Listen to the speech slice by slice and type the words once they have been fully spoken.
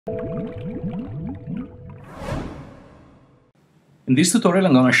In this tutorial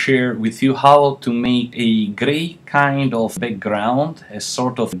I'm going to share with you how to make a gray kind of background, a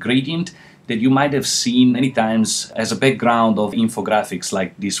sort of gradient that you might have seen many times as a background of infographics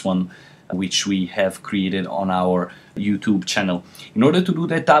like this one, which we have created on our YouTube channel. In order to do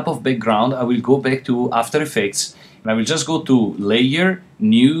that type of background, I will go back to After Effects and I will just go to Layer,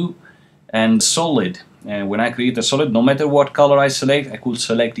 New and Solid. And when I create a solid, no matter what color I select, I could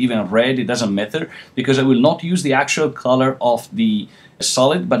select even red, it doesn't matter, because I will not use the actual color of the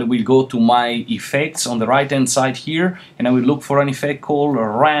solid, but I will go to my effects on the right hand side here and I will look for an effect called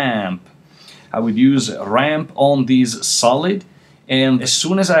ramp. I will use ramp on this solid, and as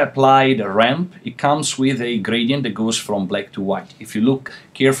soon as I apply the ramp, it comes with a gradient that goes from black to white. If you look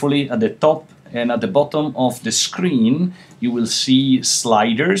carefully at the top and at the bottom of the screen, you will see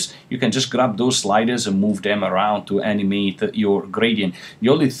sliders. You can just grab those sliders and move them around to animate your gradient. The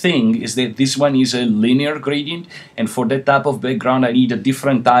only thing is that this one is a linear gradient, and for that type of background I need a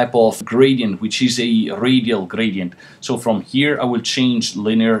different type of gradient, which is a radial gradient. So from here I will change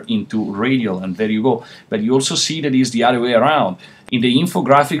linear into radial, and there you go. But you also see that it's the other way around. In the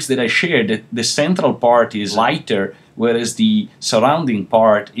infographics that I shared, the central part is lighter, whereas the surrounding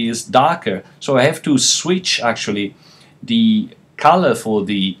part is darker. So I have to switch actually the color for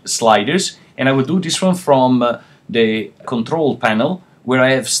the sliders, and I will do this one from the control panel where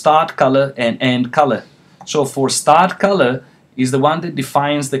I have start color and end color. So for start color is the one that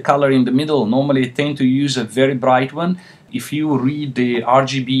defines the color in the middle. Normally I tend to use a very bright one. If you read the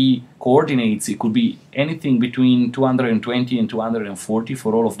RGB coordinates, it could be anything between 220 and 240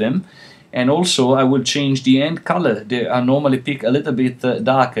 for all of them. And also I will change the end color. I normally pick a little bit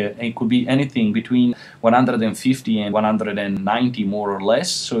darker, and it could be anything between 150 and 190 more or less,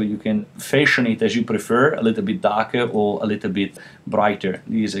 so you can fashion it as you prefer, a little bit darker or a little bit brighter.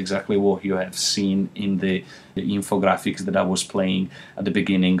 This is exactly what you have seen in the infographics that I was playing at the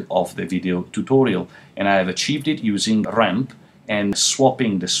beginning of the video tutorial. And I have achieved it using ramp and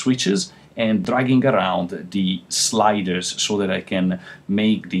swapping the switches and dragging around the sliders so that I can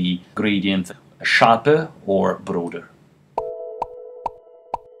make the gradient sharper or broader.